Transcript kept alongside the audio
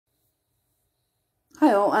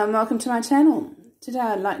Hi all and welcome to my channel. Today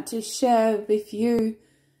I'd like to share with you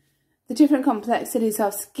the different complexities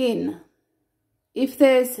of skin. If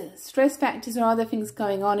there's stress factors or other things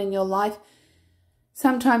going on in your life,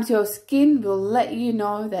 sometimes your skin will let you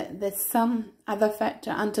know that there's some other factor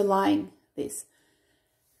underlying this.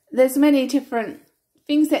 There's many different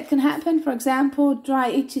things that can happen. For example, dry,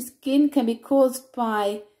 itchy skin can be caused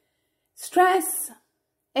by stress,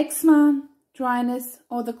 eczema, dryness,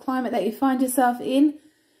 or the climate that you find yourself in.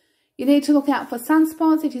 You need to look out for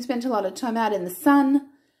sunspots. If you spend a lot of time out in the sun,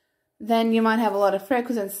 then you might have a lot of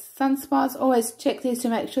freckles and sunspots. Always check these to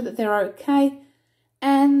make sure that they're okay.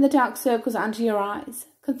 And the dark circles under your eyes.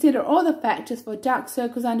 Consider all the factors for dark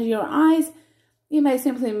circles under your eyes. It may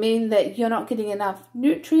simply mean that you're not getting enough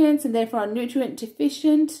nutrients and therefore are nutrient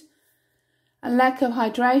deficient. A lack of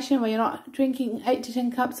hydration where you're not drinking 8 to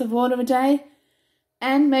 10 cups of water a day.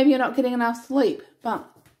 And maybe you're not getting enough sleep. But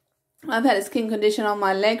I've had a skin condition on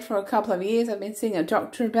my leg for a couple of years. I've been seeing a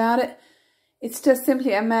doctor about it. It's just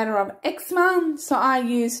simply a matter of eczema. So I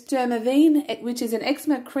use Dermaveen, which is an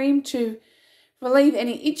eczema cream to relieve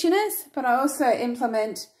any itchiness. But I also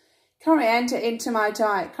implement coriander into my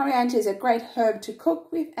diet. Coriander is a great herb to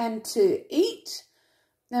cook with and to eat.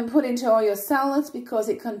 And put into all your salads because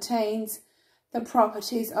it contains the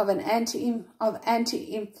properties of an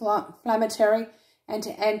anti-inflammatory and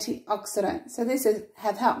antioxidant. So this has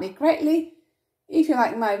helped me greatly. If you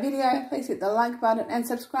like my video, please hit the like button and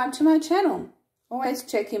subscribe to my channel. Always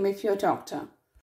check in with your doctor.